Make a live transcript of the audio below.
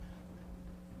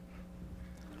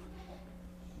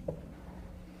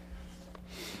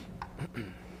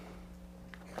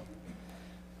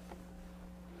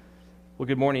Well,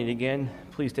 good morning again.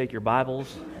 Please take your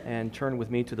Bibles and turn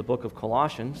with me to the book of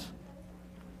Colossians.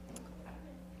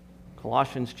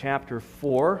 Colossians chapter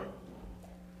 4,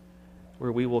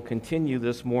 where we will continue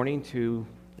this morning to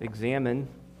examine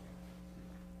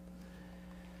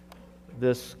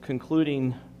these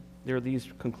concluding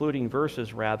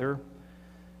verses,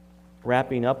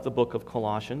 wrapping up the book of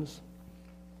Colossians.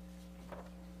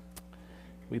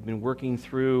 We've been working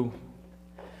through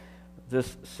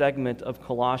this segment of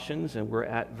Colossians, and we're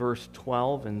at verse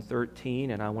 12 and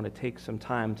 13, and I want to take some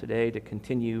time today to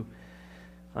continue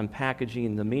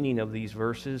unpackaging the meaning of these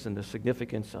verses and the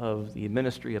significance of the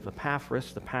ministry of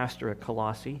Epaphras, the pastor at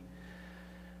Colossae.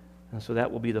 And so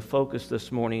that will be the focus this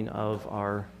morning of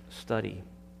our study.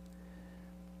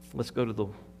 Let's go to the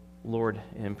Lord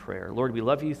in prayer. Lord, we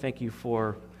love you. Thank you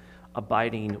for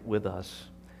abiding with us.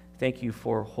 Thank you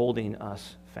for holding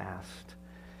us fast.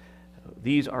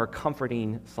 These are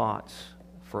comforting thoughts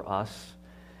for us,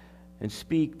 and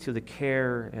speak to the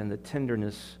care and the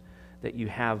tenderness that you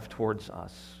have towards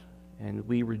us. And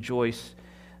we rejoice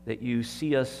that you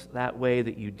see us that way,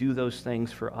 that you do those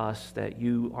things for us, that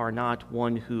you are not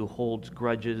one who holds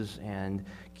grudges and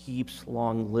keeps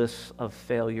long lists of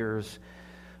failures,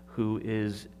 who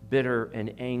is bitter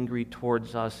and angry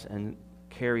towards us and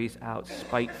carries out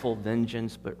spiteful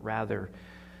vengeance, but rather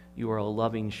you are a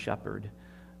loving shepherd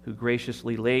who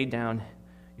graciously laid down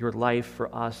your life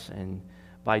for us, and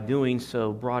by doing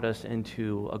so brought us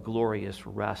into a glorious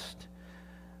rest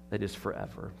that is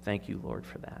forever. Thank you, Lord,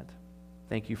 for that.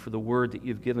 Thank you for the word that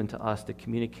you've given to us that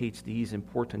communicates these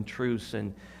important truths.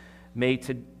 And may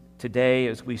today,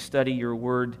 as we study your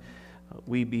word,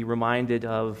 we be reminded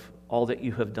of all that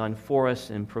you have done for us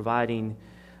in providing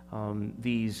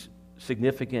these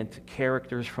significant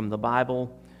characters from the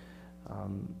Bible,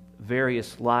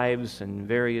 various lives and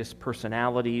various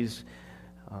personalities,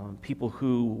 people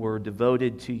who were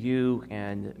devoted to you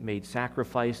and made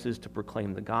sacrifices to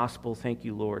proclaim the gospel. Thank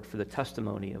you, Lord, for the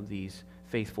testimony of these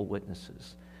faithful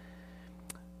witnesses.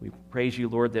 We praise you,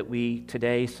 Lord, that we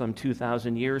today, some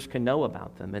 2,000 years, can know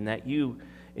about them, and that you,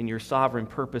 in your sovereign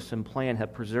purpose and plan,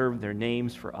 have preserved their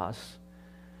names for us.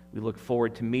 We look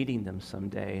forward to meeting them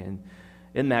someday, and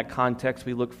in that context,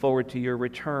 we look forward to your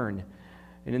return.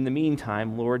 And in the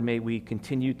meantime, Lord, may we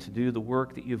continue to do the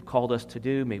work that you've called us to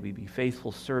do. May we be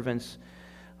faithful servants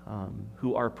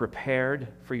who are prepared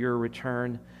for your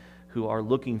return, who are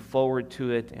looking forward to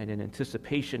it, and in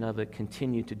anticipation of it,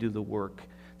 continue to do the work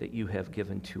that you have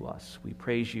given to us. We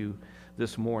praise you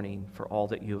this morning for all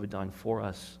that you have done for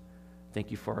us.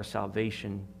 Thank you for our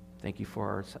salvation. Thank you for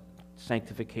our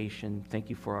sanctification.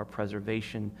 Thank you for our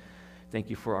preservation.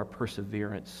 Thank you for our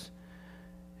perseverance.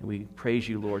 And we praise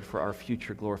you, Lord, for our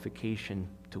future glorification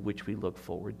to which we look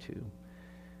forward to.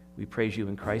 We praise you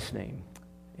in Christ's name.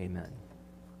 Amen.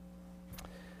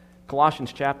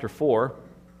 Colossians chapter 4.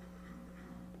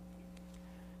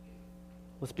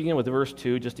 Let's begin with verse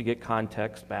 2 just to get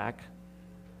context back.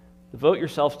 Devote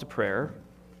yourselves to prayer,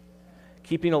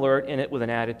 keeping alert in it with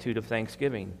an attitude of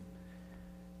thanksgiving,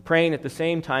 praying at the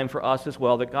same time for us as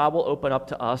well, that God will open up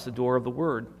to us the door of the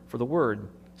word,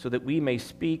 so that we may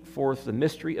speak forth the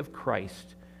mystery of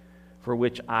Christ, for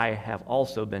which I have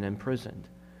also been imprisoned,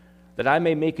 that I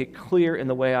may make it clear in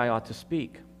the way I ought to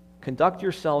speak. Conduct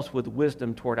yourselves with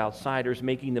wisdom toward outsiders,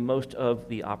 making the most of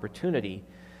the opportunity.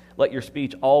 Let your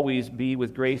speech always be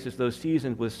with grace, as though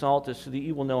seasoned with salt, so that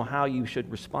you will know how you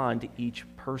should respond to each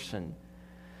person.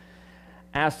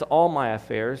 As to all my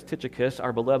affairs, Tychicus,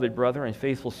 our beloved brother and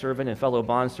faithful servant and fellow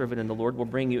bondservant in the Lord, will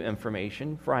bring you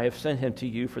information, for I have sent him to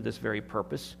you for this very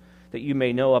purpose, that you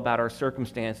may know about our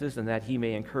circumstances and that he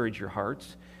may encourage your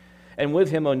hearts. And with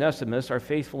him Onesimus, our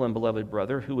faithful and beloved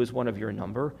brother, who is one of your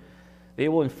number. They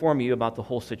will inform you about the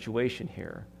whole situation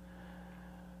here.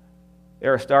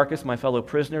 Aristarchus, my fellow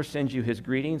prisoner, sends you his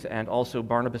greetings, and also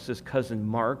Barnabas' cousin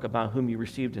Mark, about whom you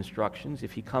received instructions.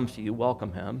 If he comes to you,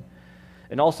 welcome him.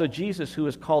 And also Jesus, who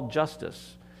is called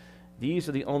Justus. These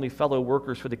are the only fellow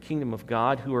workers for the kingdom of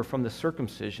God who are from the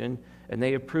circumcision, and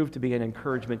they have proved to be an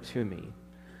encouragement to me.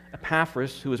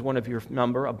 Epaphras, who is one of your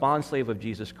number, a bondslave of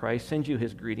Jesus Christ, sends you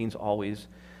his greetings, always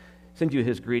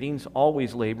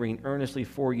laboring earnestly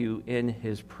for you in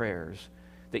his prayers,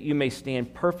 that you may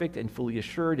stand perfect and fully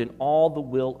assured in all the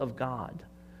will of God.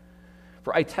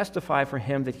 For I testify for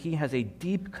him that he has a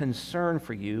deep concern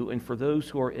for you and for those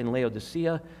who are in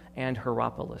Laodicea and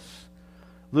Hierapolis.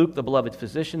 Luke, the beloved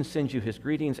physician, sends you his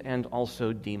greetings, and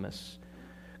also Demas.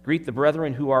 Greet the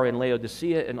brethren who are in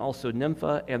Laodicea, and also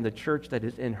Nympha and the church that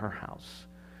is in her house.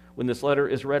 When this letter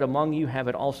is read among you, have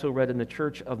it also read in the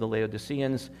church of the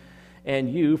Laodiceans,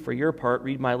 and you, for your part,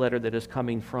 read my letter that is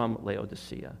coming from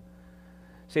Laodicea.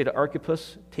 Say to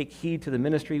Archippus, take heed to the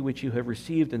ministry which you have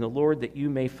received in the Lord, that you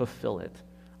may fulfill it.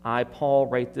 I, Paul,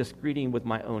 write this greeting with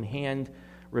my own hand.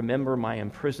 Remember my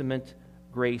imprisonment.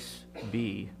 Grace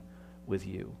be with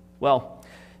you. Well,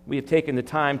 we have taken the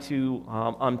time to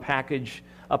unpackage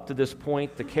up to this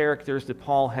point the characters that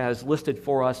Paul has listed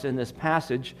for us in this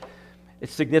passage.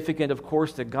 It's significant, of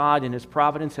course, that God in His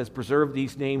providence has preserved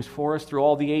these names for us through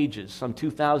all the ages. Some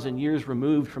 2,000 years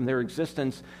removed from their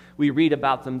existence, we read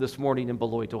about them this morning in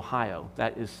Beloit, Ohio.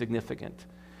 That is significant.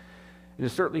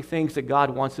 There's certainly things that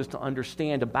God wants us to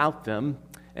understand about them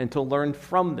and to learn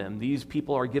from them. These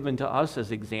people are given to us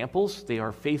as examples. They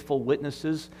are faithful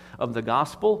witnesses of the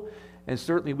gospel, and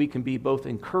certainly we can be both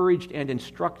encouraged and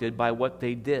instructed by what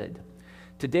they did.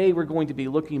 Today we're going to be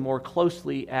looking more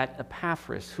closely at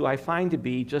Epaphras, who I find to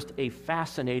be just a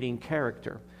fascinating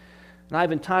character. And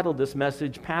I've entitled this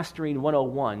message Pastoring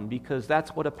 101 because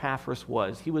that's what Epaphras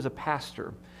was. He was a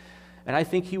pastor. And I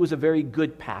think he was a very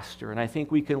good pastor, and I think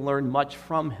we can learn much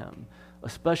from him,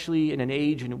 especially in an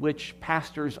age in which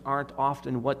pastors aren't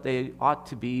often what they ought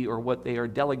to be or what they are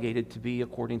delegated to be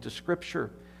according to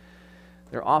Scripture.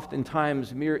 They're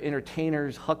oftentimes mere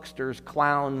entertainers, hucksters,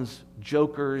 clowns,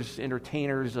 jokers,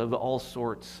 entertainers of all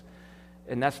sorts.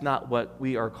 And that's not what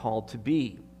we are called to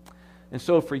be. And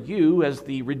so for you, as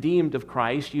the redeemed of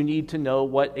Christ, you need to know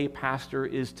what a pastor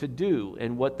is to do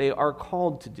and what they are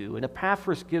called to do. And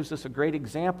Epaphras gives us a great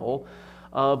example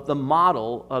of the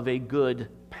model of a good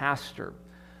pastor.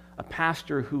 A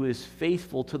pastor who is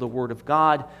faithful to the Word of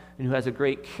God and who has a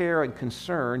great care and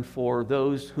concern for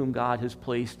those whom God has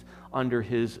placed under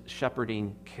his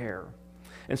shepherding care.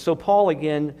 And so Paul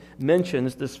again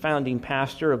mentions this founding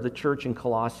pastor of the church in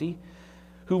Colossae,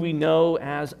 who we know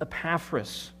as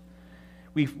Epaphras.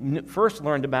 We first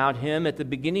learned about him at the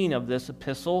beginning of this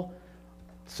epistle,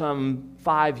 some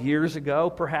 5 years ago,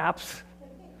 perhaps.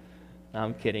 No,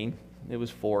 I'm kidding. It was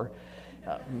 4.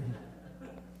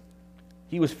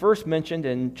 He was first mentioned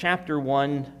in chapter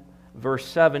 1, verse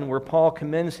 7, where Paul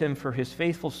commends him for his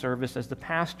faithful service as the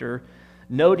pastor,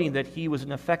 noting that he was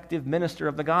an effective minister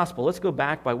of the gospel. Let's go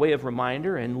back by way of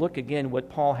reminder and look again what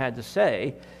Paul had to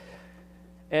say.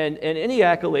 And any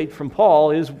accolade from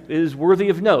Paul is worthy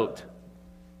of note.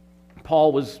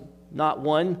 Paul was not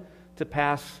one to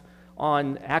pass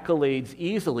on accolades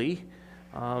easily,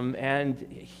 and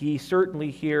he certainly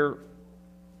here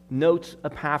notes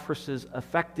Epaphras'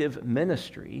 effective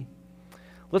ministry.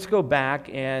 Let's go back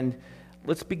and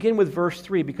let's begin with verse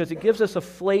 3 because it gives us a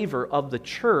flavor of the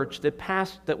church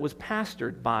that was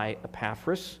pastored by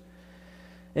Epaphras.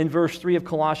 In verse 3 of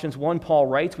Colossians 1, Paul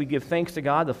writes, "We give thanks to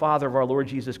God, the Father of our Lord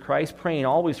Jesus Christ, praying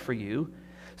always for you,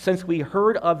 since we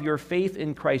heard of your faith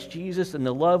in Christ Jesus and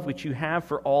the love which you have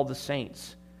for all the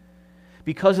saints.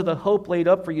 Because of the hope laid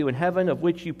up for you in heaven, of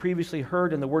which you previously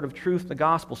heard in the word of truth, the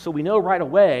gospel." So we know right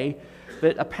away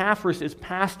that Epaphras is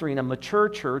pastoring a mature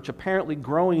church, apparently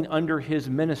growing under his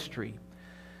ministry.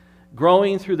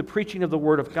 Growing through the preaching of the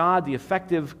Word of God, the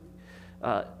effective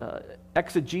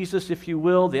exegesis, if you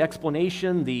will, the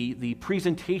explanation, the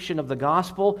presentation of the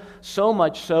gospel, so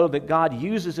much so that God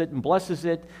uses it and blesses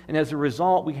it, and as a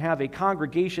result, we have a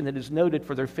congregation that is noted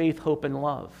for their faith, hope, and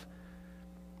love.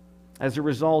 As a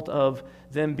result of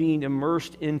them being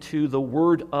immersed into the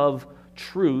word of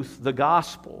truth, the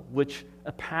gospel, which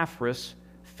Epaphras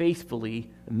faithfully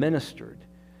ministered.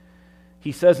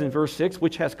 He says in verse 6,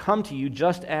 "Which has come to you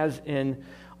just as in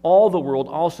all the world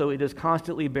also it is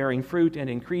constantly bearing fruit and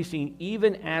increasing,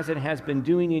 even as it has been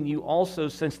doing in you also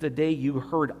since the day you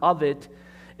heard of it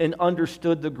and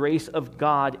understood the grace of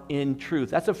God in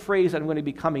truth." That's a phrase I'm going to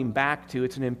be coming back to.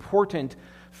 It's an important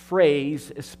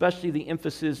phrase, especially the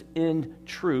emphasis in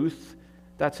truth.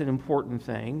 That's an important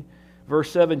thing.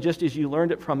 Verse 7, "Just as you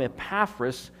learned it from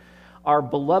Epaphras, our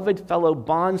beloved fellow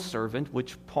bondservant,"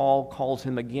 which Paul calls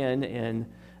him again in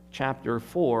chapter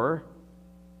 4,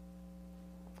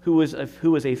 who is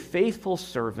a faithful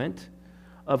servant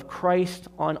of Christ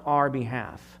on our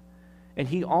behalf. And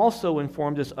he also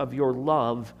informed us of your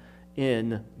love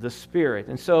in the Spirit.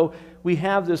 And so we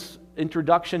have this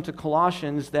introduction to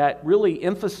Colossians that really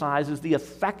emphasizes the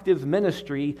effective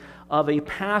ministry of a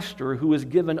pastor who is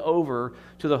given over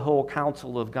to the whole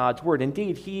counsel of God's Word.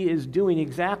 Indeed, he is doing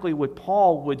exactly what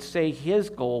Paul would say his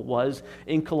goal was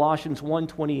in Colossians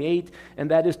 1:28, and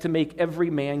that is to make every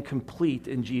man complete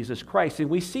in Jesus Christ. And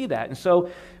we see that. And so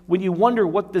when you wonder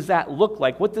what does that look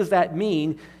like, what does that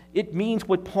mean, it means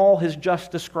what Paul has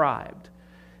just described.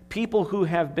 People who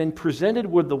have been presented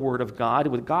with the Word of God,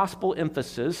 with gospel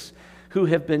emphasis, who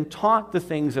have been taught the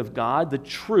things of God, the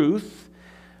truth,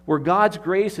 where God's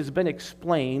grace has been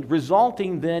explained,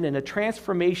 resulting then in a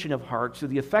transformation of hearts through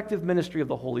the effective ministry of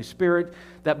the Holy Spirit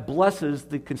that blesses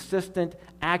the consistent,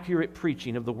 accurate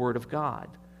preaching of the Word of God.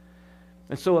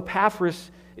 And so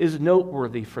Epaphras is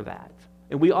noteworthy for that.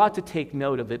 And we ought to take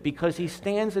note of it because he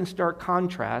stands in stark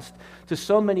contrast to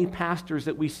so many pastors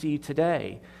that we see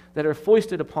today that are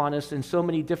foisted upon us in so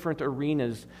many different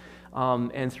arenas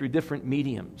and through different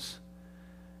mediums.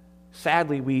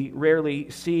 Sadly, we rarely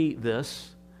see this.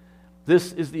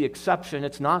 This is the exception.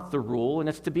 It's not the rule, and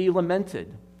it's to be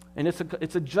lamented. And it's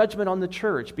a judgment on the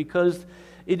church because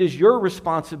it is your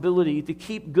responsibility to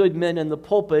keep good men in the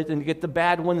pulpit and to get the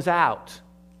bad ones out.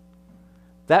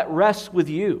 That rests with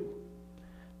you.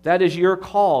 That is your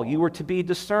call. You are to be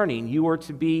discerning. You are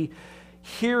to be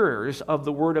hearers of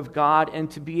the Word of God and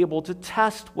to be able to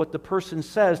test what the person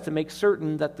says to make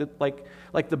certain that,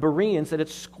 like the Bereans, that it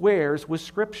squares with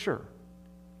Scripture.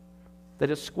 That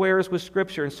it squares with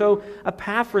Scripture. And so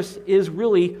Epaphras is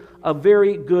really a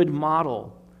very good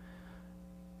model.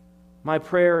 My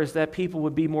prayer is that people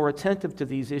would be more attentive to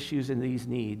these issues and these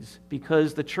needs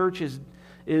because the church is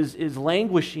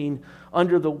languishing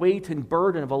under the weight and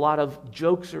burden of a lot of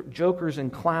jokers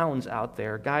and clowns out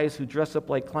there, guys who dress up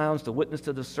like clowns to witness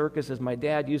to the circus, as my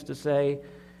dad used to say,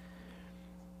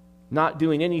 not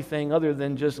doing anything other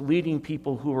than just leading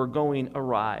people who are going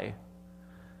awry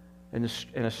and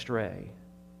astray.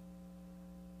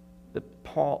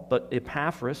 But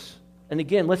Epaphras, and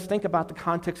again, let's think about the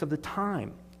context of the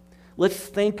time. Let's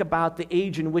think about the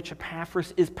age in which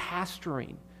Epaphras is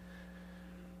pastoring.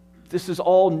 This is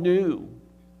all new.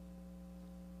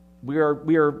 We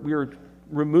are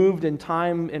removed in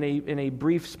time, in a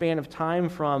brief span of time,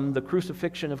 from the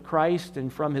crucifixion of Christ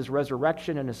and from his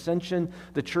resurrection and ascension.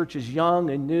 The church is young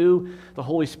and new. The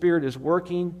Holy Spirit is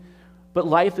working. But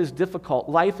life is difficult.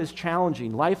 Life is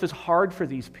challenging. Life is hard for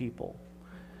these people.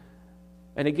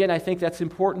 And again, I think that's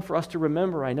important for us to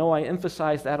remember. I know I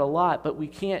emphasize that a lot, but we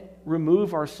can't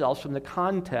remove ourselves from the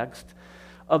context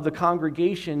of the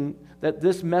congregation that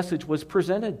this message was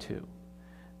presented to.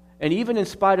 And even in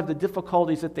spite of the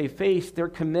difficulties that they faced, they're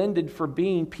commended for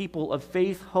being people of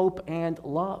faith, hope, and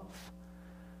love.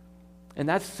 And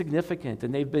that's significant.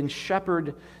 And they've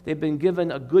been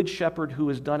given a good shepherd who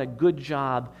has done a good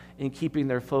job in keeping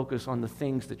their focus on the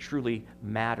things that truly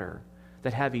matter,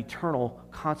 that have eternal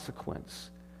consequence.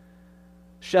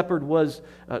 Epaphras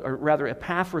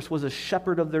was a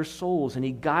shepherd of their souls, and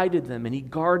he guided them, and he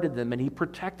guarded them, and he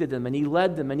protected them, and he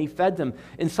led them, and he fed them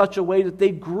in such a way that they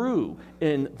grew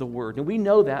in the Word. And we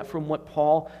know that from what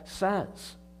Paul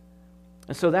says.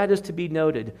 And so that is to be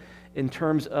noted in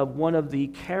terms of one of the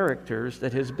characters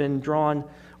that has been drawn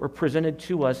or presented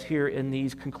to us here in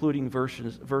these concluding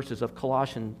verses of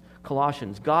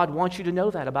Colossians. God wants you to know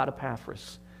that about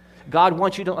Epaphras. God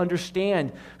wants you to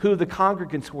understand who the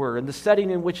congregants were and the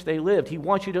setting in which they lived. He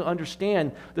wants you to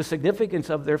understand the significance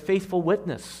of their faithful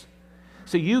witness.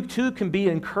 So you too can be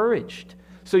encouraged.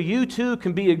 So you too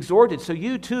can be exhorted. So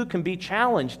you too can be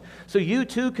challenged. So you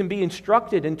too can be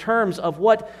instructed in terms of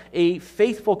what a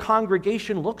faithful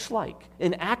congregation looks like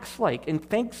and acts like and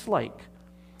thinks like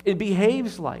and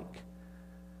behaves like.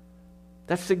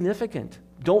 That's significant.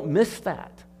 Don't miss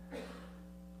that.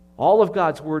 All of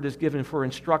God's Word is given for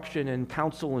instruction and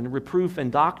counsel and reproof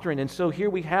and doctrine. And so here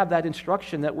we have that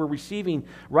instruction that we're receiving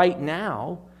right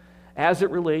now as it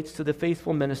relates to the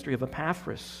faithful ministry of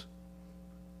Epaphras.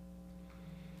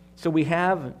 So we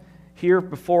have here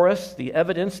before us the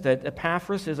evidence that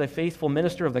Epaphras is a faithful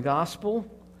minister of the gospel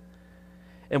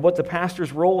and what the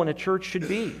pastor's role in a church should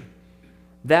be.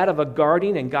 That of a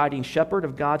guarding and guiding shepherd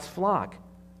of God's flock,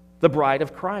 the bride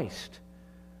of Christ.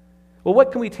 Well,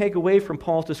 what can we take away from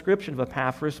Paul's description of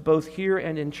Epaphras, both here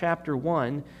and in chapter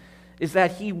 1, is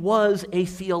that he was a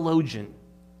theologian.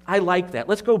 I like that.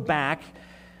 Let's go back.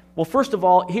 Well, first of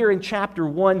all, here in chapter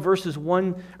 1, verses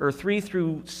 3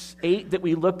 through 8 that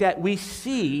we looked at, we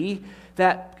see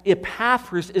that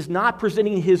Epaphras is not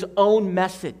presenting his own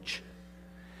message.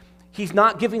 He's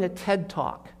not giving a TED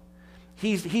Talk.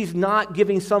 He's not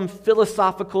giving some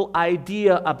philosophical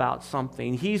idea about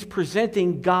something. He's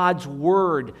presenting God's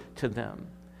Word to them.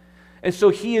 And so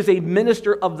he is a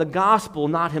minister of the gospel,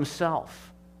 not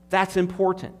himself. That's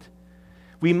important.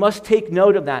 We must take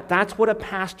note of that. That's what a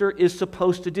pastor is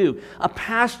supposed to do. A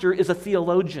pastor is a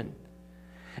theologian.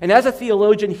 And as a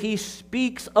theologian, he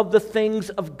speaks of the things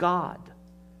of God.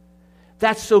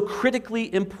 That's so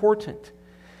critically important.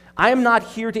 I am not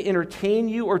here to entertain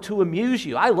you or to amuse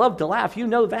you. I love to laugh. You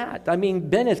know that. I mean,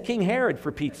 Ben is King Herod,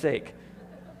 for Pete's sake.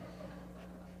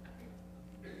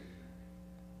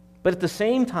 But at the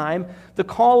same time, the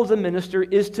call of the minister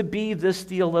is to be this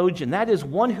theologian. That is,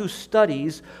 one who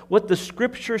studies what the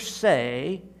Scriptures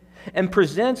say and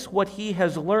presents what he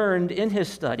has learned in his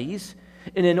studies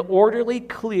in an orderly,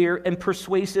 clear, and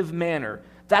persuasive manner.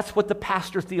 That's what the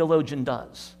pastor theologian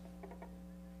does.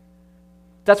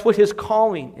 That's what his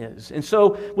calling is. And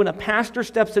so when a pastor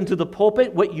steps into the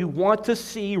pulpit, what you want to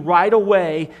see right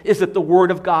away is that the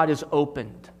Word of God is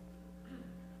opened.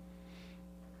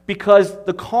 Because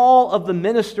the call of the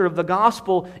minister of the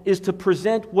gospel is to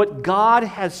present what God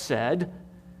has said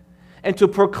and to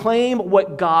proclaim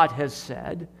what God has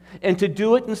said and to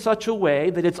do it in such a way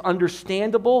that it's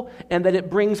understandable and that it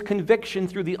brings conviction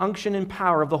through the unction and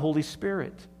power of the Holy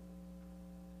Spirit.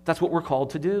 That's what we're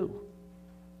called to do.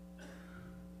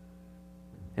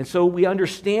 And so we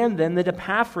understand then that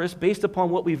Epaphras, based upon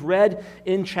what we've read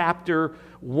in chapter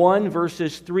 1,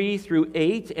 verses 3 through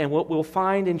 8, and what we'll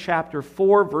find in chapter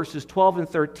 4, verses 12 and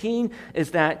 13,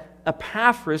 is that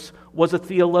Epaphras was a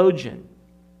theologian.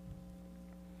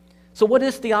 So what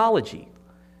is theology?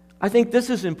 I think this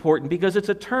is important because it's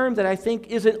a term that I think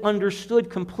isn't understood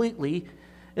completely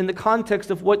in the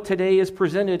context of what today is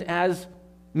presented as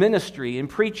ministry and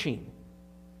preaching.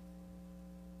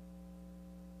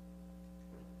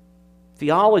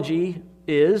 Theology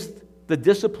is the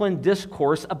disciplined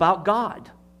discourse about God.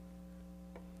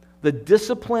 The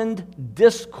disciplined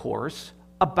discourse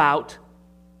about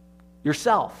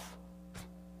yourself,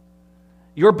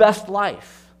 your best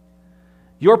life,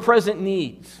 your present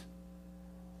needs.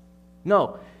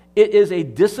 No, it is a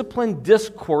disciplined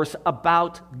discourse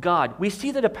about God. We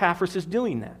see that Epaphras is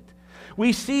doing that.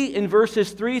 We see in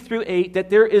verses 3 through 8 that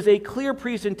there is a clear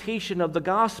presentation of the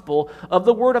gospel, of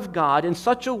the Word of God, in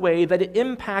such a way that it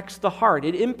impacts the heart,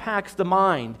 it impacts the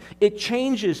mind, it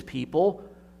changes people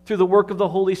through the work of the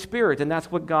Holy Spirit, and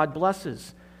that's what God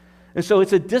blesses. And so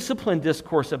it's a disciplined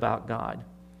discourse about God,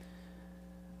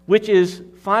 which is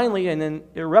finally and then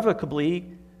irrevocably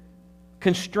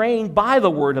constrained by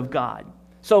the Word of God.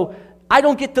 So I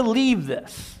don't get to leave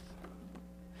this.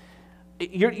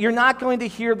 You're not going to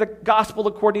hear the gospel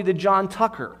according to John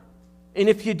Tucker. And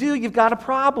if you do, you've got a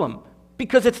problem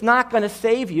because it's not going to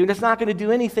save you and it's not going to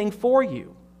do anything for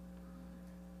you.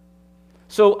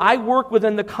 So I work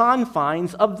within the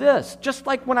confines of this. Just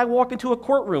like when I walk into a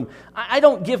courtroom, I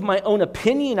don't give my own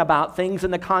opinion about things in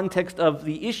the context of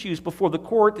the issues before the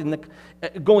court and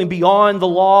going beyond the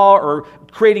law or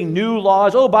creating new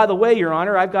laws. Oh, by the way, Your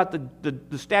Honor, I've got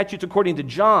the statutes according to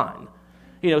John.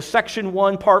 Section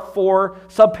 1, Part 4,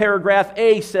 subparagraph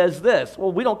A says this.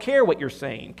 Well, we don't care what you're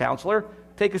saying, counselor.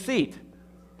 Take a seat.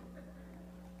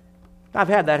 I've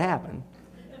had that happen.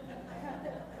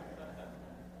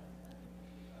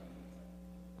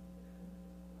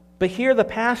 But here the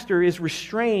pastor is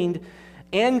restrained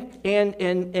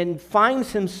and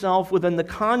finds himself within the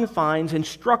confines and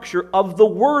structure of the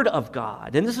Word of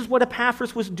God. And this is what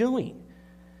Epaphras was doing.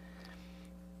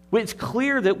 It's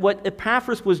clear that what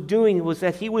Epaphras was doing was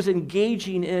that he was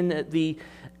engaging in the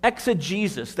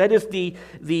exegesis, that is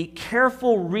the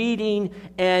careful reading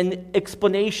and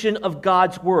explanation of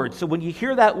God's Word. So when you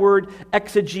hear that word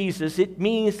exegesis, it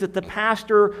means that the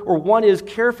pastor or one is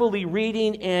carefully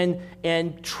reading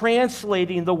and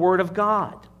translating the Word of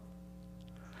God.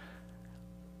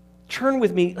 Turn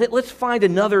with me. Let's find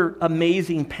another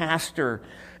amazing pastor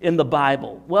in the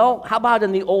Bible. Well, how about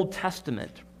in the Old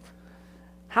Testament?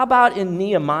 How about in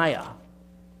Nehemiah?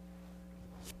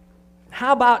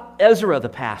 How about Ezra the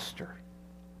pastor?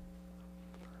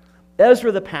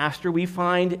 Ezra the pastor, we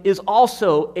find, is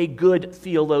also a good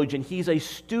theologian. He's a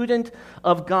student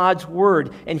of God's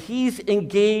Word, and he's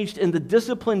engaged in the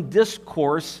disciplined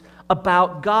discourse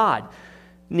about God.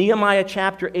 Nehemiah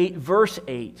chapter 8, verse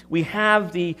 8. We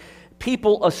have the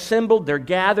people assembled, they're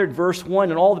gathered, verse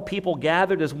 1, and all the people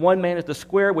gathered as one man at the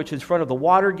square, which is in front of the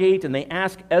water gate, and they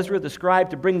asked Ezra the scribe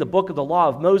to bring the book of the law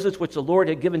of Moses, which the Lord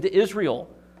had given to Israel.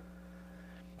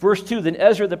 Verse 2, then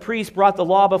Ezra the priest brought the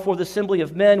law before the assembly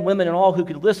of men, women, and all who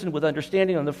could listen with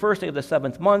understanding on the first day of the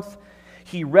 7th month.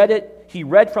 He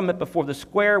read from it before the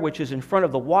square, which is in front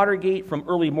of the water gate, from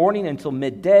early morning until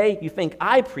midday. You think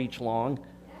I preach long?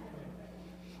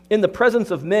 In the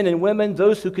presence of men and women,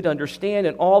 those who could understand,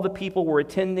 and all the people were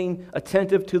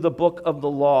attentive to the book of the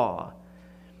law.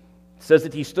 It says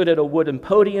that he stood at a wooden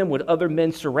podium with other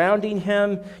men surrounding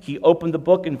him. He opened the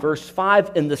book in verse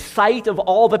 5 in the sight of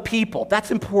all the people. That's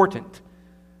important.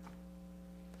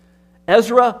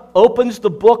 Ezra opens the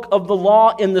book of the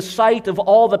law in the sight of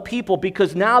all the people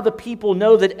because now the people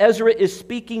know that Ezra is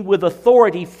speaking with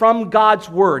authority from God's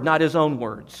word, not his own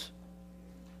words.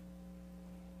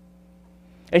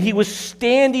 And he was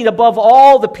standing above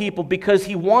all the people because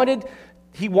he wanted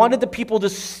He wanted the people to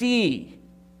see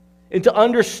and to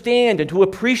understand and to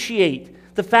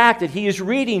appreciate the fact that he is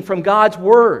reading from God's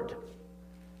Word.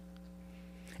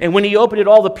 And when he opened it,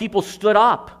 all the people stood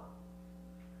up.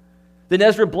 Then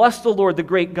Ezra blessed the Lord, the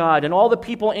great God, and all the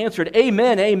people answered,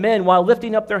 Amen, amen. While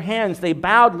lifting up their hands, they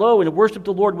bowed low and worshiped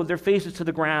the Lord with their faces to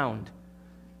the ground.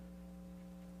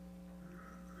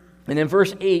 And in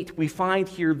verse 8, we find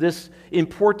here this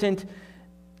important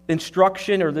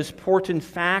instruction or this important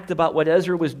fact about what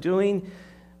Ezra was doing.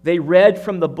 They read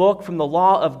from the book, from the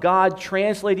law of God,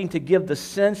 translating to give the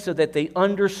sense so that they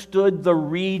understood the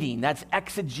reading. That's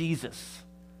exegesis.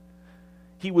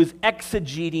 He was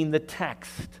exegeting the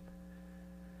text.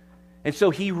 And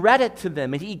so he read it to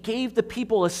them, and he gave the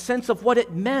people a sense of what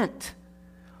it meant.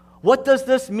 What does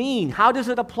this mean? How does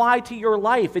it apply to your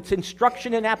life? It's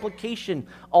instruction and application,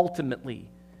 ultimately,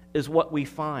 is what we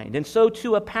find. And so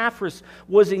too Epaphras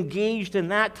was engaged in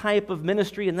that type of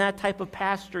ministry and that type of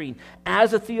pastoring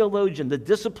as a theologian, the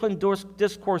disciplined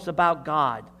discourse about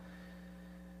God.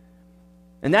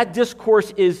 And that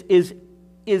discourse is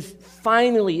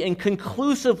finally and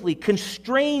conclusively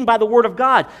constrained by the Word of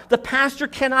God. The pastor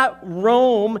cannot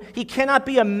roam, he cannot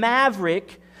be a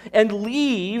maverick and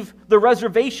leave the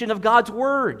reservation of God's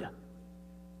Word,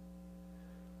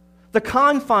 the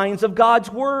confines of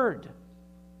God's Word.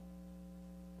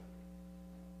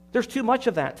 There's too much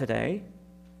of that today.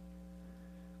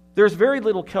 There's very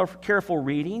little careful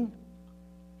reading.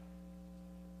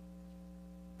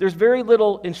 There's very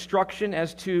little instruction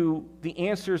as to the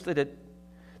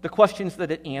questions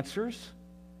that it answers.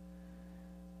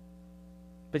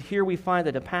 But here we find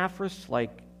that Epaphras, like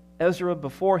Ezra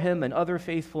before him and other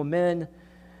faithful men,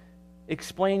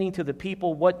 explaining to the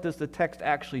people what does the text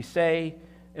actually say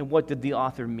and what did the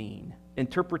author mean.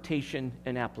 Interpretation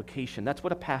and application. That's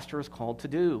what a pastor is called to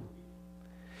do.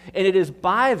 And it is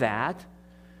by that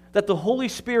the Holy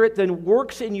Spirit then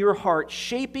works in your heart,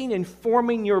 shaping and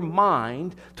forming your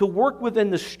mind to work within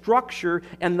the structure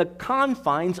and the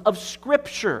confines of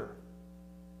Scripture.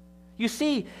 You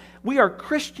see, we are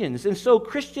Christians, and so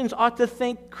Christians ought to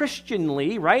think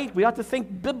Christianly, right? We ought to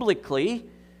think biblically.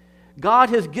 God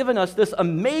has given us this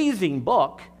amazing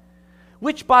book,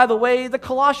 which, by the way, the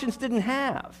Colossians didn't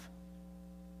have.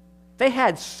 They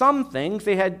had some things.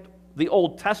 They had the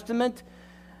Old Testament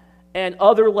and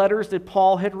other letters that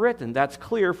Paul had written. That's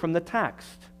clear from the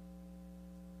text.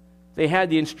 They had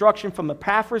the instruction from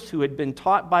Epaphras, who had been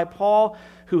taught by Paul,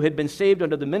 who had been saved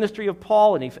under the ministry of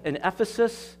Paul in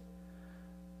Ephesus.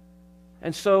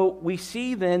 And so we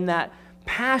see then that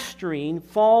pastoring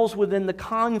falls within the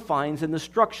confines and the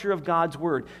structure of God's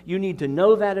Word. You need to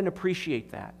know that and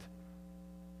appreciate that.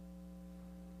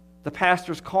 The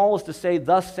pastor's call is to say,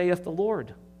 Thus saith the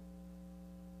Lord.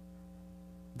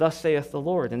 Thus saith the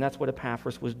Lord. And that's what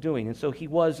Epaphras was doing. And so he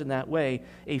was, in that way,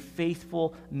 a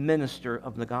faithful minister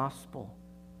of the gospel.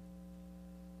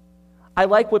 I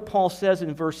like what Paul says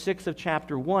in verse 6 of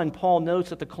chapter 1. Paul notes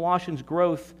that the Colossians'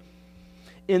 growth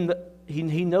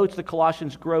he notes the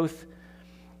Colossians' growth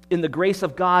in the grace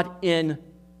of God in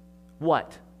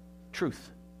what?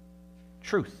 Truth.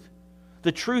 Truth.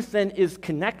 The truth then is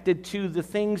connected to the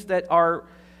things that are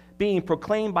being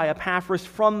proclaimed by Epaphras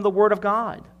from the Word of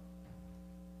God,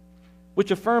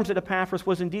 which affirms that Epaphras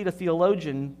was indeed a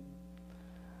theologian,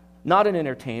 not an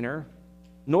entertainer,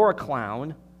 nor a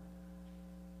clown,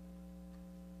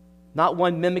 not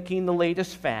one mimicking the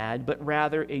latest fad, but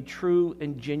rather a true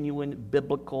and genuine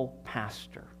biblical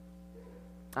pastor.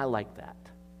 I like that.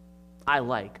 I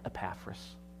like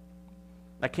Epaphras.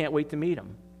 I can't wait to meet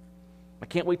him. I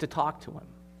can't wait to talk to him.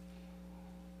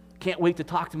 Can't wait to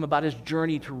talk to him about his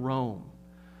journey to Rome.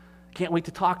 Can't wait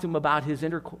to talk to him about his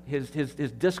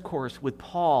discourse with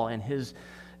Paul and his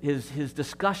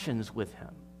discussions with him.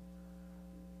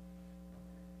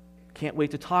 Can't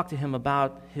wait to talk to him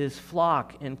about his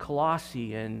flock in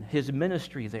Colossae and his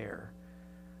ministry there.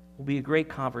 It will be a great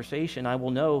conversation. I will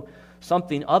know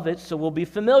something of it, so we'll be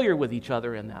familiar with each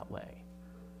other in that way.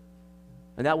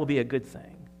 And that will be a good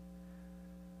thing.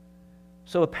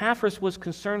 So Epaphras was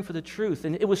concerned for the truth,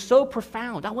 and it was so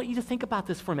profound. I want you to think about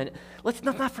this for a minute. Let's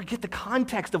not forget the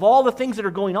context of all the things that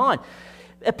are going on.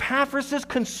 Epaphras'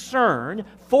 concern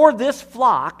for this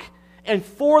flock and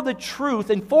for the truth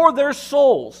and for their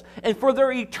souls and for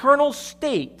their eternal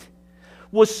state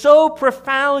was so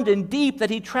profound and deep that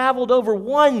he traveled over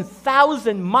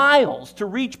 1,000 miles to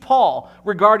reach Paul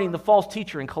regarding the false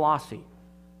teacher in Colossae.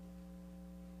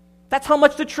 That's how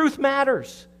much the truth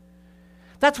matters.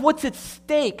 That's what's at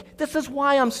stake. This is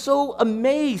why I'm so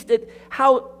amazed at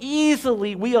how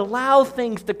easily we allow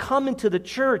things to come into the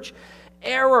church.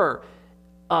 Error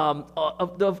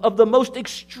of the most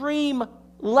extreme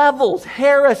levels,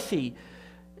 heresy.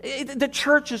 The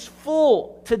church is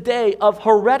full today of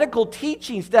heretical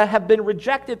teachings that have been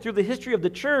rejected through the history of the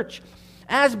church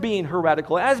as being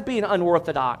heretical, as being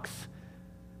unorthodox.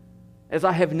 As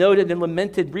I have noted and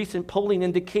lamented, recent polling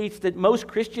indicates that most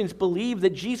Christians believe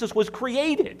that Jesus was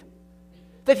created,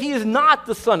 that he is not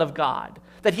the Son of God,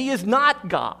 that he is not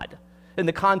God, in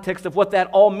the context of what that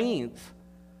all means.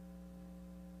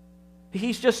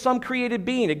 He's just some created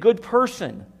being, a good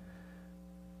person.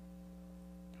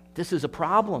 This is a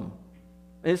problem.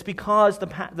 And it's because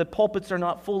the pulpits are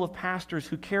not full of pastors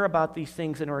who care about these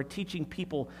things and are teaching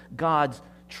people God's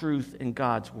truth and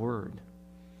God's word.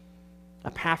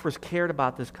 Epaphras cared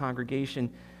about this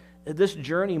congregation. This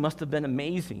journey must have been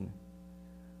amazing.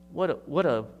 What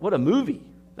a movie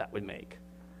that would make.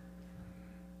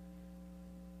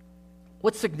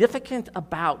 What's significant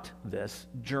about this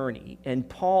journey and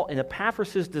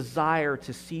Epaphras' desire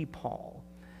to see Paul,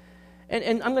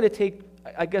 and I'm going to take,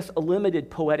 I guess, a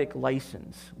limited poetic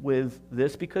license with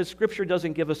this because Scripture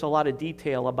doesn't give us a lot of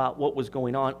detail about what was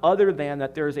going on other than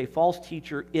that there is a false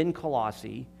teacher in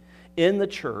Colossae, in the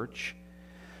church,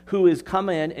 who is come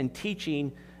in and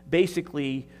teaching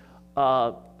basically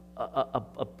a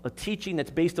teaching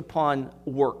that's based upon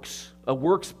works, a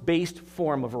works-based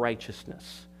form of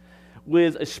righteousness,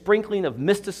 with a sprinkling of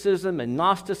mysticism and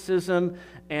Gnosticism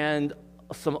and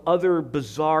some other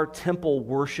bizarre temple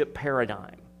worship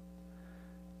paradigm.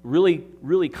 Really,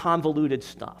 really convoluted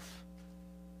stuff.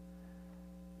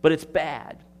 But it's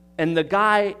bad. And the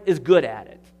guy is good at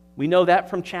it. We know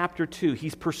that from chapter 2.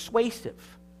 He's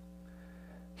persuasive.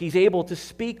 He's able to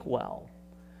speak well.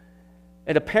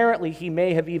 And apparently he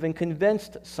may have even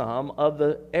convinced some of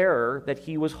the error that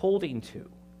he was holding to.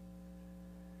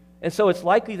 And so it's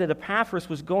likely that Epaphras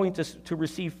was going to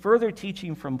receive further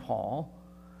teaching from Paul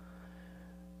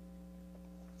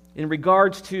in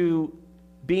regards to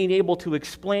being able to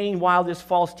explain why this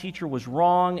false teacher was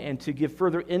wrong and to give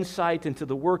further insight into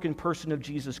the work and person of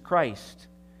Jesus Christ.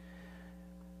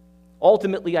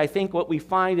 Ultimately, I think what we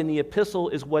find in the epistle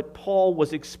is what Paul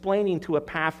was explaining to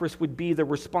Epaphras would be the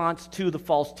response to the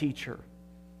false teacher.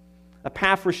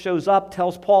 Epaphras shows up,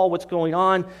 tells Paul what's going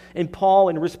on, and Paul,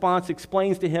 in response,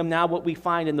 explains to him now what we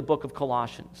find in the book of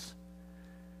Colossians.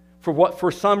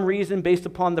 For some reason, based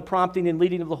upon the prompting and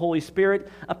leading of the Holy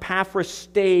Spirit, Epaphras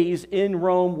stays in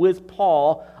Rome with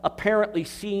Paul, apparently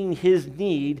seeing his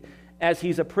need as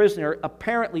he's a prisoner,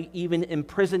 apparently even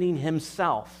imprisoning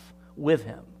himself with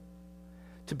him,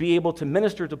 to be able to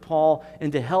minister to Paul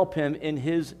and to help him in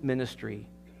his ministry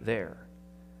there.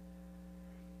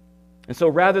 And so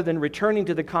rather than returning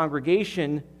to the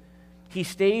congregation, he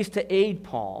stays to aid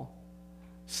Paul,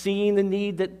 seeing the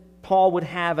need that Paul would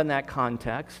have in that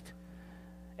context.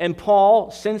 And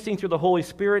Paul, sensing through the Holy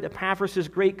Spirit Epaphras'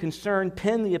 great concern,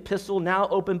 penned the epistle now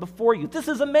open before you. This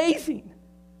is amazing.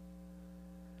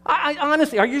 I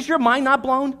honestly, is your mind not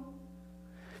blown?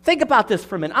 Think about this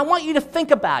for a minute. I want you to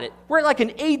think about it. We're like an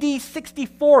AD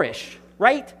 64-ish,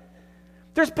 right?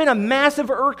 There's been a massive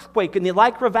earthquake in the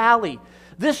Lycra Valley.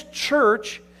 This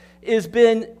church is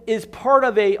part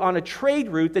of on a trade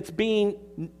route that's being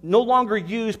no longer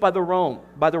used by the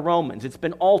Romans. It's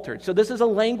been altered. So this is a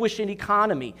languishing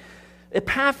economy.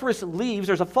 Epaphras leaves.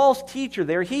 There's a false teacher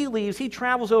there. He leaves. He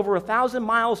travels over 1,000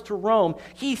 miles to Rome.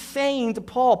 He's saying to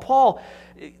Paul,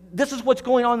 this is what's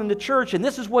going on in the church, and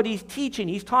this is what he's teaching.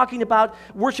 He's talking about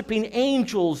worshiping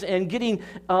angels and getting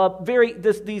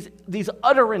these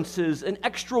utterances and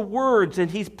extra words,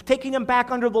 and he's taking them back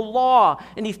under the law,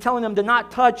 and he's telling them to not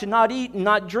touch and not eat and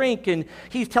not drink, and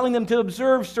he's telling them to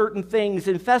observe certain things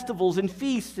and festivals and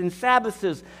feasts and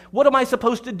Sabbaths. What am I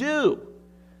supposed to do?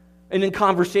 And in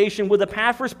conversation with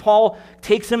Epaphras, Paul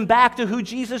takes him back to who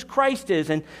Jesus Christ is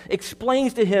and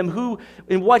explains to him who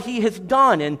and what he has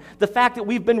done and the fact that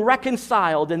we've been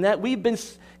reconciled and that we've been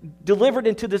delivered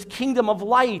into this kingdom of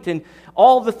light and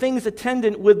all the things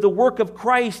attendant with the work of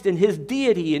Christ and his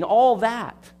deity and all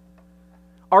that.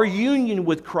 Our union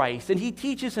with Christ. And he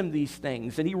teaches him these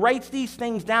things. And he writes these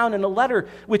things down in a letter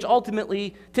which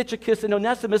ultimately Tychicus and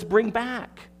Onesimus bring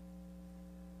back.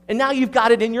 And now you've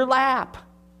got it in your lap.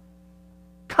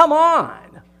 Come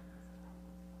on.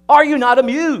 Are you not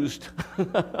amused?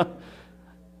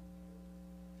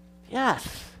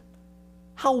 Yes.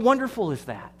 How wonderful is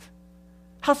that?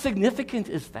 How significant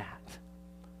is that?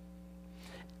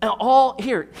 And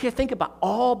here, think about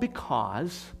all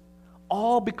because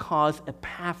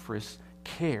Epaphras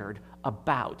cared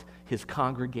about his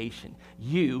congregation.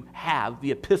 You have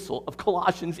the epistle of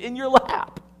Colossians in your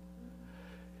lap.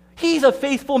 He's a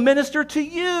faithful minister to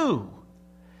you.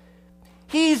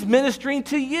 He's ministering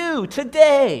to you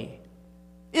today.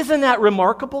 Isn't that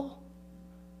remarkable?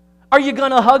 Are you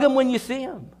going to hug him when you see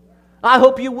him? I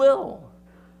hope you will.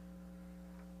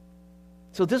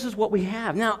 So this is what we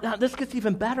have. Now this gets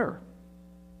even better.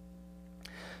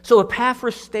 So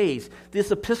Epaphras stays.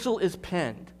 This epistle is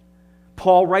penned.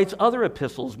 Paul writes other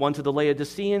epistles, one to the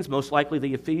Laodiceans, most likely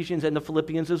the Ephesians and the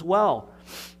Philippians as well.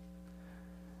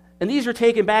 And these are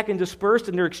taken back and dispersed,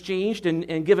 and they're exchanged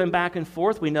and given back and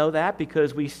forth. We know that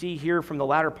because we see here from the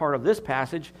latter part of this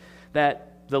passage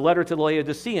that the letter to the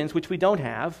Laodiceans, which we don't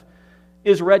have,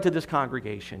 is read to this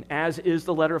congregation, as is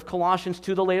the letter of Colossians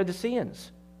to the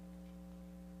Laodiceans.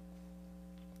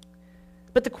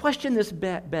 But the question this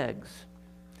begs,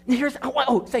 and here's,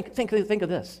 think of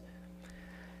this.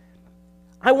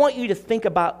 I want you to think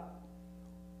about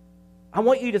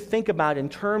in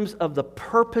terms of the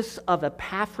purpose of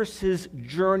Epaphras'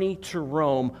 journey to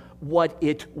Rome, what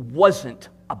it wasn't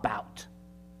about.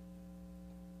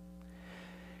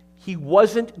 He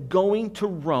wasn't going to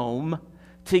Rome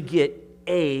to get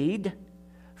aid,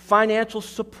 financial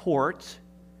support,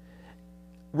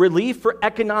 relief for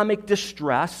economic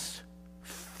distress,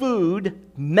 food,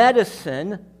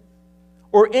 medicine,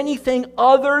 or anything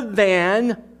other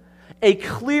than a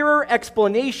clearer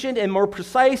explanation and more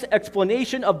precise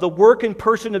explanation of the work and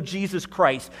person of Jesus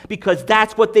Christ, because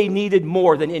that's what they needed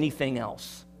more than anything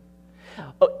else.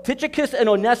 Tychicus and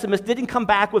Onesimus didn't come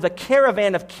back with a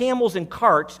caravan of camels and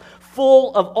carts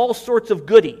full of all sorts of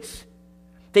goodies.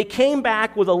 They came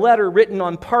back with a letter written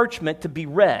on parchment to be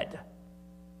read.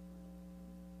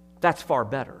 That's far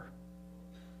better.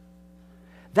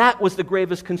 That was the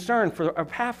gravest concern for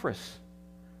Epaphras.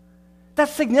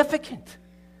 That's significant.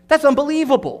 That's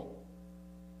unbelievable.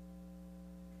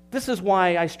 This is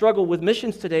why I struggle with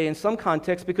missions today in some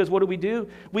contexts, because what do?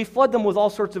 We flood them with all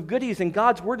sorts of goodies, and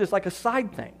God's word is like a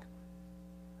side thing.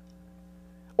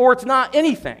 Or it's not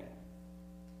anything.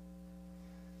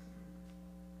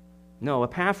 No,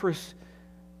 Epaphras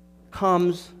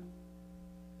comes,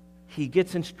 he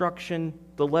gets instruction,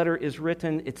 the letter is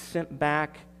written, it's sent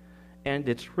back, and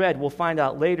it's read. We'll find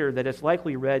out later that it's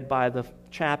likely read by the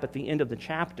chap at the end of the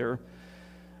chapter,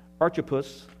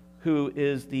 Archippus, who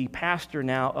is the pastor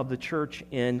now of the church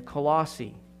in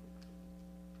Colossae.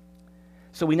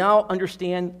 So we now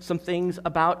understand some things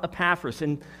about Epaphras,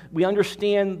 and we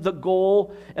understand the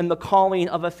goal and the calling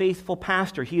of a faithful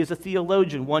pastor. He is a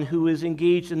theologian, one who is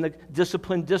engaged in the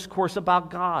disciplined discourse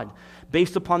about God,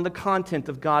 based upon the content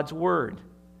of God's word.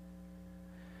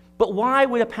 But why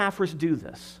would Epaphras do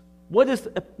this? What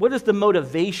is the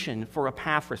motivation for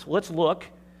Epaphras? Well, let's look.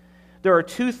 There are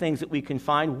two things that we can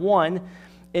find. One,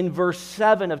 in verse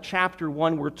 7 of chapter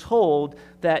 1, we're told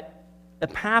that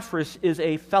Epaphras is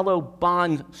a fellow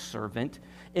bondservant.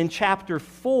 In chapter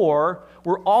 4,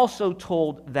 we're also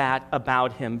told that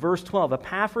about him. Verse 12,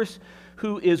 Epaphras,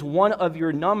 who is one of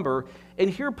your number. And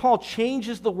here Paul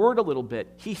changes the word a little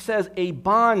bit. He says a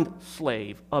bond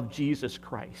slave of Jesus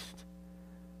Christ.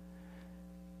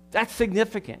 That's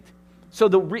significant. So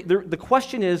the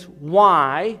question is,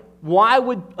 why? Why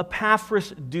would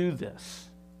Epaphras do this?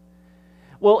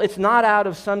 Well, it's not out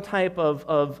of some type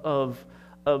of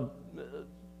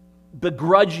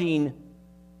begrudging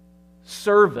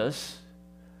service.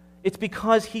 It's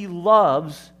because he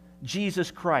loves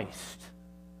Jesus Christ.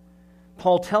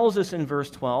 Paul tells us in verse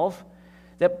 12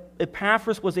 that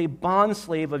Epaphras was a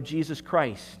bondslave of Jesus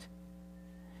Christ.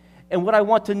 And what I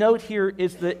want to note here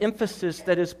is the emphasis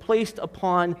that is placed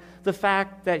upon the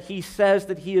fact that he says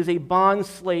that he is a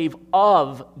bondslave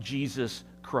of Jesus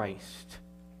Christ.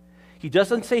 He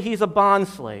doesn't say he's a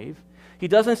bondslave. He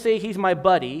doesn't say he's my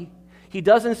buddy. He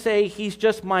doesn't say he's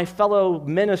just my fellow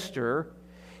minister.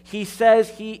 He says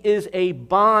he is a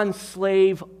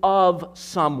bondslave of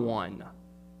someone.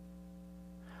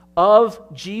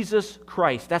 Of Jesus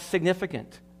Christ. That's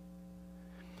significant.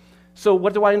 So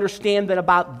what do I understand then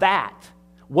about that?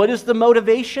 What is the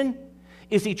motivation?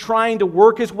 Is he trying to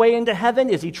work his way into heaven?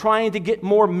 Is he trying to get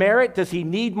more merit? Does he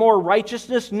need more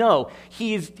righteousness? No.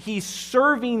 He's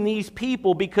serving these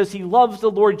people because he loves the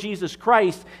Lord Jesus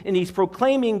Christ, and he's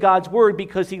proclaiming God's word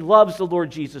because he loves the Lord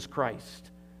Jesus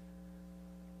Christ.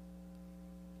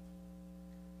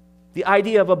 The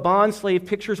idea of a bondslave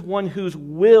pictures one whose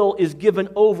will is given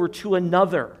over to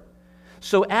another.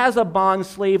 So as a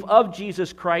bondslave of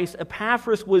Jesus Christ,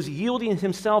 Epaphras was yielding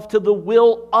himself to the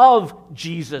will of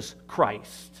Jesus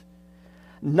Christ.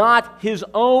 Not his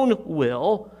own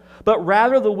will, but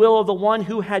rather the will of the one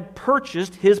who had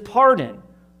purchased his pardon,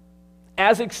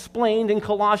 as explained in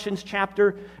Colossians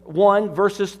chapter 1,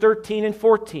 verses 13 and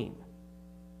 14.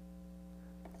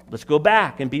 Let's go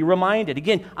back and be reminded.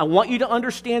 Again, I want you to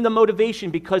understand the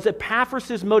motivation, because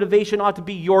Epaphras' motivation ought to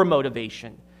be your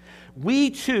motivation. we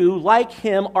too, like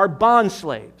him, are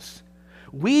bondslaves.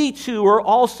 We too are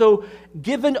also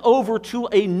given over to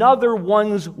another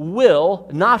one's will,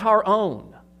 not our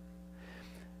own.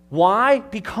 Why?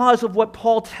 Because of what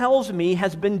Paul tells me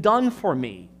has been done for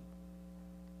me.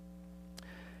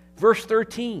 Verse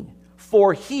 13,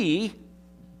 for he,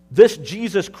 this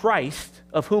Jesus Christ,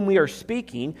 of whom we are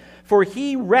speaking, for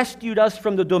he rescued us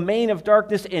from the domain of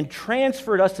darkness and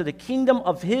transferred us to the kingdom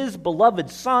of his beloved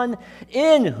Son,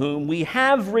 in whom we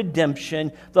have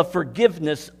redemption, the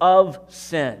forgiveness of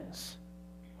sins.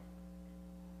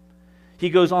 He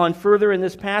goes on further in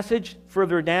this passage,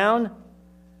 further down,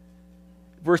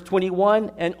 verse 21,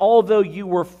 and although you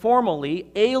were formerly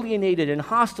alienated and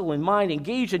hostile in mind,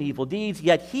 engaged in evil deeds,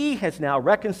 yet he has now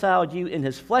reconciled you in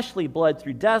his fleshly blood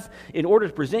through death in order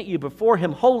to present you before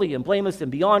him holy and blameless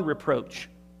and beyond reproach.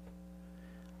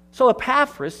 So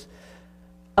Epaphras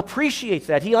appreciates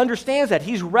that. He understands that.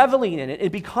 He's reveling in it.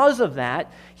 And because of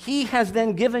that, he has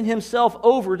then given himself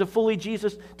over to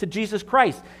Jesus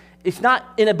Christ. It's not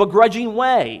in a begrudging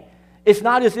way. It's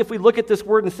not as if we look at this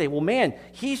word and say, well, man,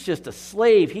 he's just a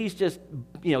slave. He's just,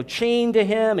 chained to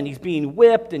him, and he's being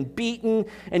whipped and beaten,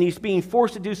 and he's being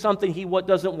forced to do something he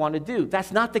doesn't want to do.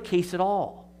 That's not the case at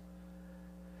all.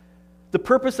 The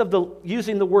purpose of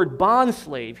using the word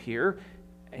bondslave here,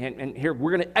 and here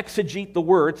we're going to exegete the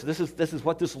words, this is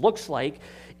what this looks like,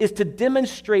 is to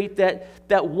demonstrate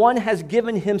that one has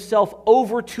given himself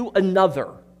over to another,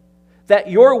 that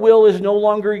your will is no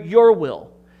longer your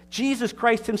will. Jesus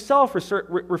Christ himself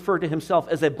referred to himself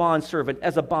as a bondservant,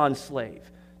 as a bondslave.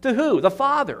 To who? The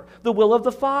Father, the will of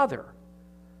the Father.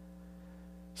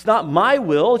 It's not my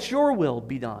will, it's your will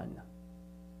be done.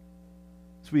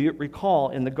 As we recall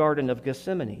in the Garden of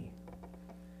Gethsemane.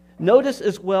 Notice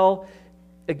as well,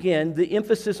 again, the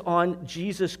emphasis on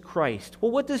Jesus Christ.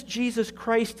 Well, what does Jesus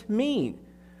Christ mean?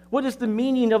 What is the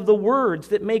meaning of the words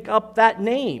that make up that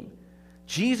name?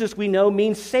 Jesus, we know,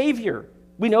 means Savior.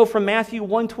 We know from Matthew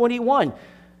 1:21,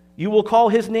 you will call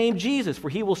his name Jesus, for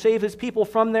he will save his people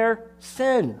from their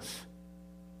sins.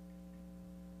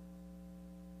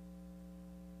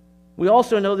 We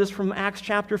also know this from Acts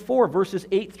chapter 4, verses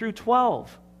 8 through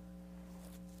 12,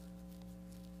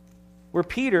 where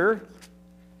Peter, and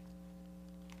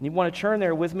you want to turn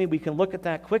there with me, we can look at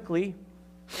that quickly.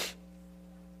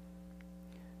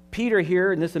 Peter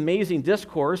here in this amazing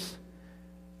discourse,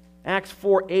 Acts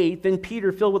 4:8, then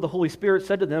Peter, filled with the Holy Spirit,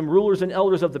 said to them, rulers and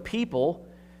elders of the people,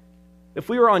 if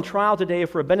we were on trial today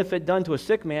for a benefit done to a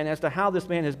sick man as to how this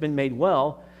man has been made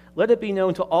well, let it be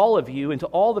known to all of you and to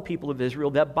all the people of Israel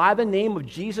that by the name of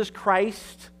Jesus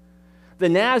Christ, the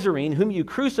Nazarene, whom you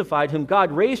crucified, whom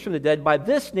God raised from the dead, by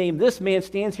this name this man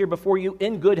stands here before you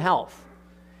in good health.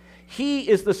 He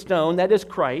is the stone, that is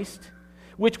Christ,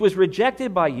 which was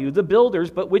rejected by you, the builders,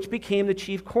 but which became the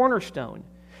chief cornerstone.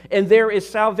 And there is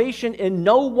salvation in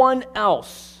no one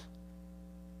else.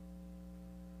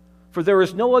 For there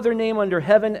is no other name under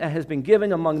heaven that has been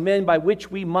given among men by which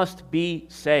we must be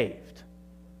saved.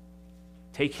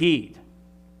 Take heed.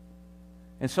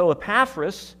 And so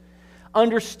Epaphras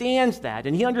understands that,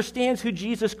 and he understands who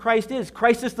Jesus Christ is.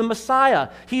 Christ is the Messiah.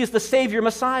 He is the Savior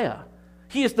Messiah.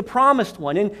 He is the promised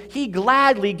one, and he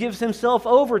gladly gives himself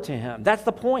over to him. That's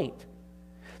the point.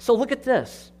 So look at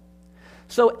this.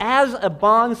 So as a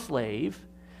bondslave,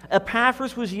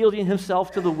 Epaphras was yielding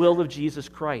himself to the will of Jesus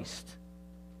Christ.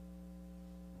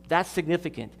 That's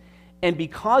significant. And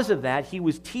because of that, he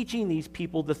was teaching these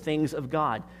people the things of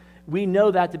God. We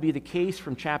know that to be the case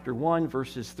from chapter 1,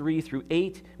 verses 3 through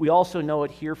 8. We also know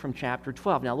it here from chapter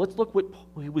 12. Now let's look what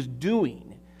he was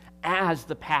doing as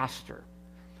the pastor.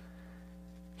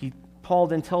 Paul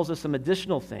then tells us some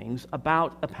additional things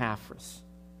about Epaphras.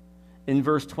 In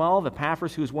verse 12,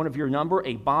 Epaphras, who is one of your number,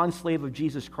 a bondslave of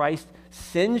Jesus Christ,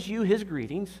 sends you his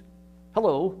greetings.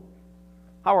 Hello,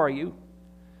 how are you?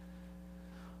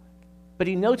 But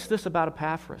he notes this about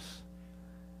Epaphras.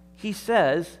 He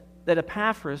says that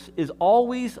Epaphras is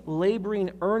always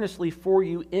laboring earnestly for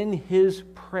you in his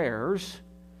prayers,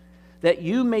 that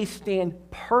you may stand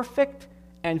perfect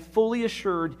and fully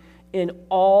assured in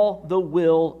all the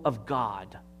will of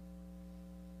God.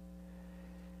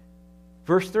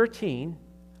 Verse 13,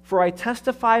 for I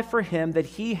testify for him that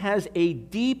he has a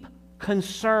deep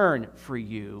concern for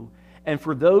you and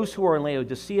for those who are in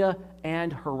Laodicea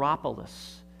and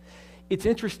Hierapolis. It's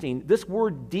interesting, this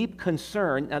word deep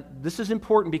concern, now this is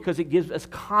important because it gives us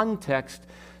context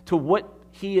to what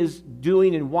he is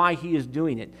doing and why he is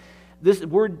doing it.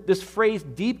 This phrase,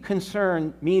 deep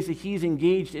concern, means that he's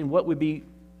engaged in what would be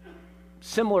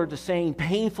similar to saying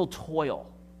painful toil,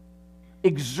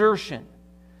 exertion,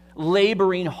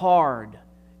 laboring hard,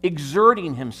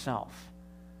 exerting himself.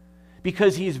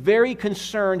 because he's very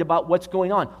concerned about what's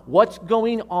going on. What's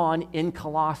going on in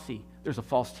Colossae? There's a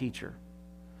false teacher.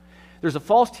 There's a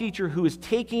false teacher who is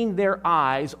taking their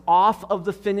eyes off of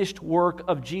the finished work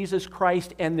of Jesus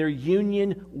Christ and their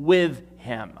union with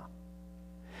him.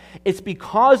 It's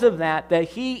because of that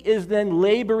he is then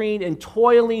laboring and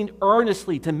toiling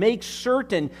earnestly to make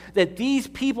certain that these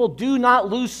people do not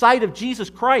lose sight of Jesus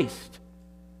Christ.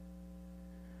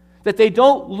 That they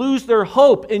don't lose their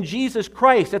hope in Jesus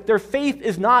Christ. That their faith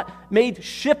is not made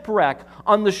shipwreck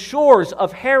on the shores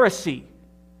of heresy.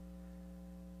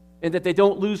 And that they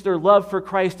don't lose their love for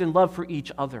Christ and love for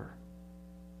each other.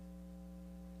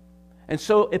 And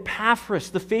so Epaphras,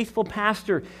 the faithful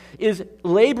pastor, is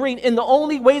laboring in the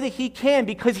only way that he can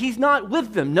because he's not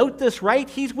with them. Note this, right?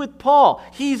 He's with Paul.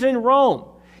 He's in Rome.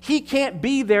 He can't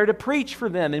be there to preach for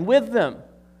them and with them.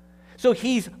 So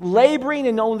he's laboring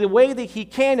in the only way that he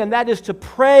can, and that is to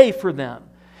pray for them.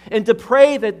 And to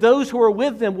pray that those who are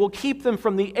with them will keep them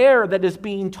from the error that is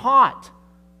being taught.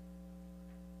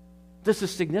 This is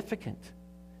significant.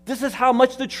 This is how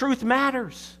much the truth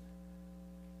matters.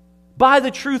 Buy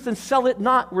the truth and sell it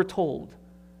not, we're told.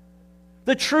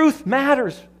 The truth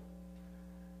matters.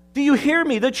 Do you hear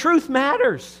me? The truth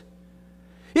matters.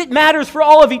 It matters for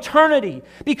all of eternity.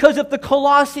 Because if the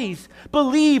Colossians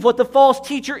believe what the false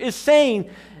teacher is saying,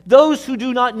 those who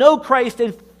do not know Christ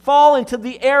and fall into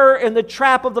the error and the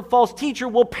trap of the false teacher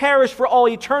will perish for all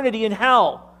eternity in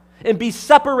hell and be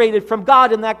separated from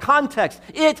God in that context.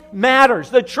 It matters.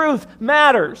 The truth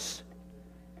matters.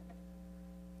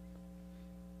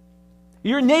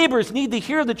 Your neighbors need to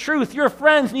hear the truth. Your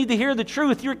friends need to hear the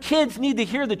truth. Your kids need to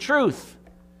hear the truth.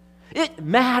 It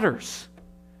matters.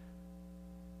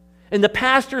 And the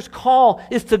pastor's call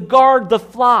is to guard the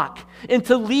flock and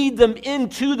to lead them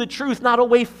into the truth, not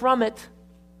away from it.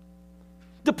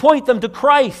 To point them to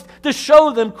Christ, to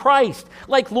show them Christ.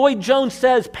 Like Lloyd Jones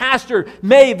says, Pastor,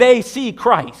 may they see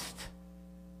Christ.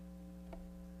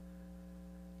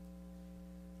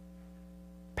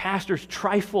 Pastors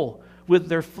trifle with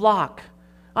their flock.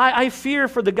 I fear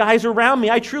for the guys around me.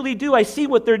 I truly do. I see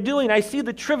what they're doing. I see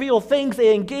the trivial things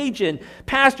they engage in.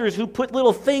 Pastors who put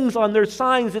little things on their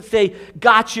signs that say,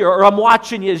 gotcha, or I'm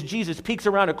watching you as Jesus peeks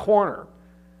around a corner.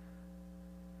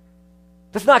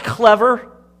 That's not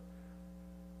clever.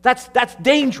 That's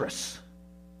dangerous.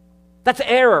 That's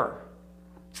error.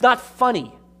 It's not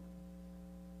funny.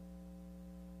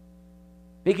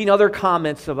 Making other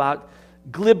comments about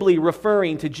glibly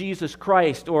referring to Jesus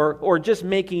Christ or just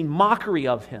making mockery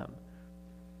of him.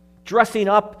 Dressing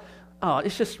up,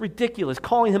 it's just ridiculous.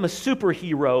 Calling him a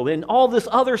superhero and all this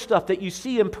other stuff that you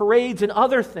see in parades and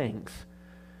other things.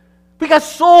 We got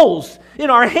souls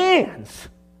in our hands.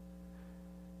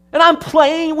 And I'm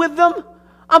playing with them.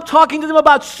 I'm talking to them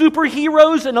about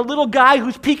superheroes and a little guy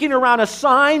who's peeking around a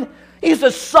sign. He's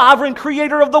the sovereign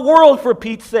creator of the world, for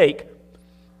Pete's sake.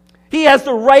 He has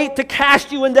the right to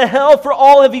cast you into hell for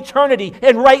all of eternity,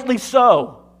 and rightly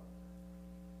so.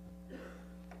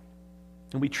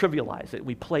 And we trivialize it.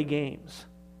 We play games.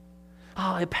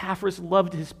 Epaphras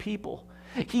loved his people.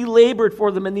 He labored for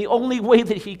them in the only way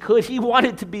that he could. He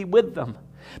wanted to be with them.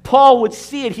 Paul would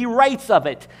see it. He writes of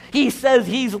it. He says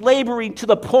he's laboring to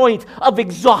the point of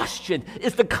exhaustion.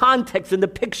 It's the context and the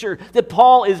picture that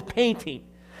Paul is painting.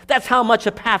 That's how much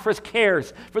Epaphras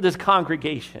cares for this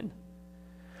congregation.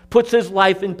 Puts his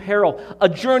life in peril. A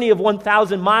journey of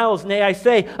 1,000 miles, nay, I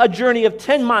say, a journey of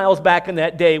 10 miles back in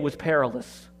that day was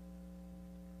perilous.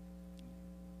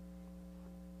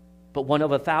 But one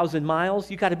of 1,000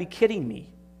 miles? You got to be kidding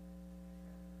me.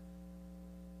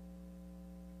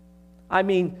 I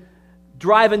mean,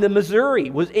 driving to Missouri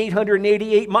was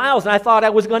 888 miles, and I thought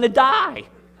I was going to die.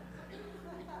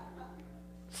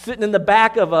 Sitting in the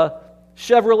back of a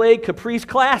Chevrolet Caprice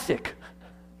Classic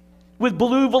with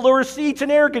blue velour seats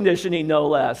and air conditioning, no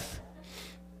less.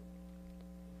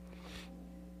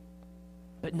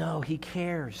 But no, he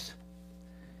cares.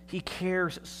 He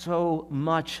cares so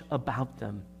much about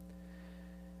them.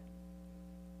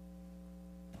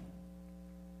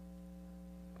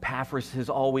 Epaphras has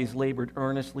always labored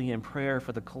earnestly in prayer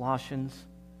for the Colossians,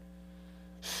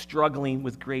 struggling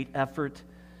with great effort.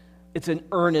 It's an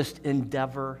earnest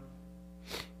endeavor.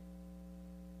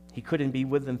 He couldn't be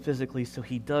with them physically, so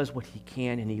he does what he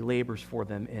can, and he labors for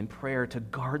them in prayer to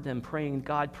guard them, praying,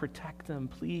 God, protect them,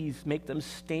 please, make them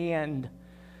stand.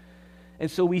 And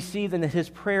so we see then that his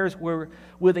prayers were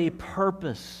with a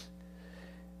purpose.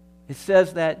 It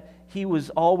says that he was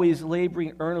always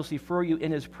laboring earnestly for you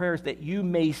in his prayers that you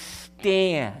may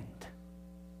stand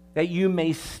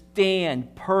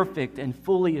perfect and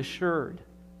fully assured.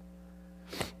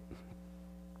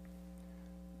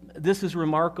 This is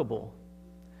remarkable.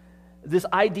 this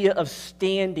idea of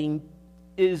standing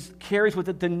carries with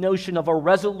it the notion of a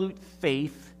resolute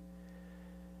faith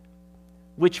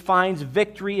which finds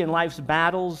victory in life's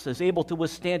battles, is able to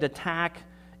withstand attack,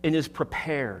 and is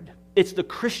prepared. It's the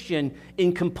Christian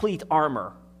in complete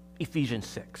armor, Ephesians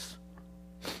 6.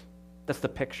 That's the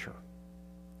picture.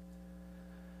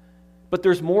 But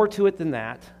there's more to it than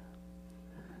that.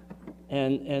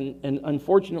 And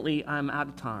unfortunately, I'm out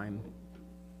of time.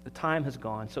 The time has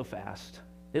gone so fast.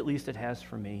 At least it has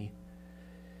for me.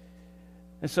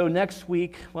 And so next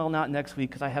week, well, not next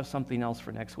week, because I have something else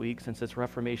for next week since it's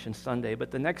Reformation Sunday, but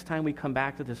the next time we come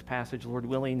back to this passage, Lord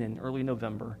willing, in early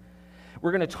November,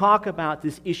 we're going to talk about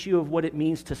this issue of what it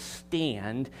means to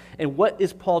stand and what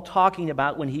is Paul talking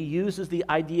about when he uses the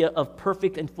idea of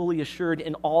perfect and fully assured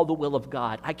in all the will of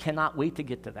God. I cannot wait to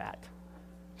get to that.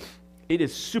 It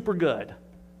is super good.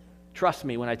 Trust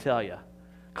me when I tell you.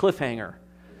 Cliffhanger.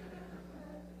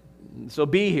 So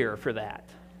be here for that.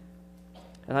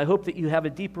 And I hope that you have a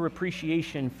deeper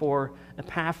appreciation for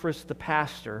Epaphras the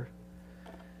pastor,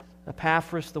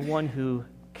 Epaphras the one who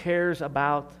cares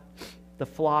about the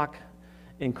flock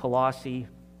in Colossae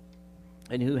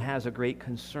and who has a great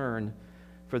concern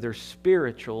for their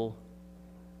spiritual,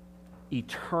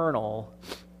 eternal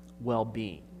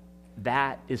well-being.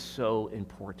 That is so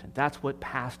important. That's what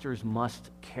pastors must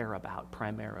care about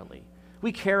primarily.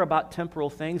 We care about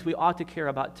temporal things. We ought to care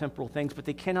about temporal things, but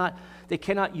they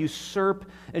cannot usurp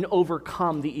and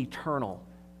overcome the eternal.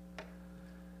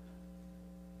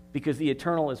 Because the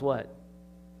eternal is what?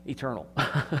 Eternal.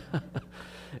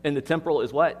 And the temporal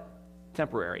is what?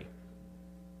 Temporary.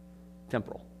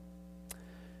 Temporal.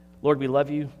 Lord, we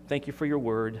love you. Thank you for your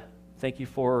word. Thank you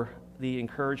for the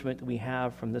encouragement that we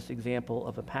have from this example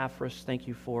of Epaphras. Thank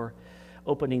you for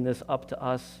opening this up to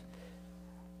us.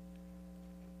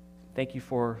 Thank you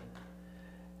for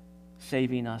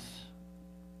saving us.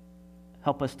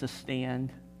 Help us to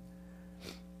stand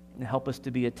and help us to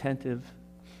be attentive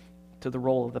to the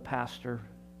role of the pastor.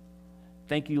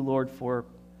 Thank you, Lord, for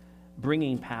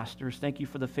bringing pastors. Thank you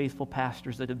for the faithful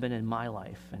pastors that have been in my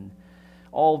life and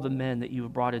all the men that you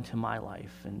have brought into my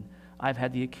life. And I've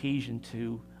had the occasion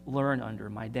to learn under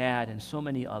my dad and so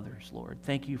many others, Lord.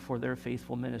 Thank you for their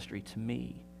faithful ministry to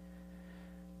me.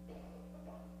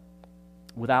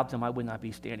 Without them, I would not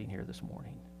be standing here this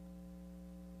morning.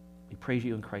 We praise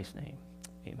you in Christ's name.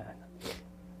 Amen.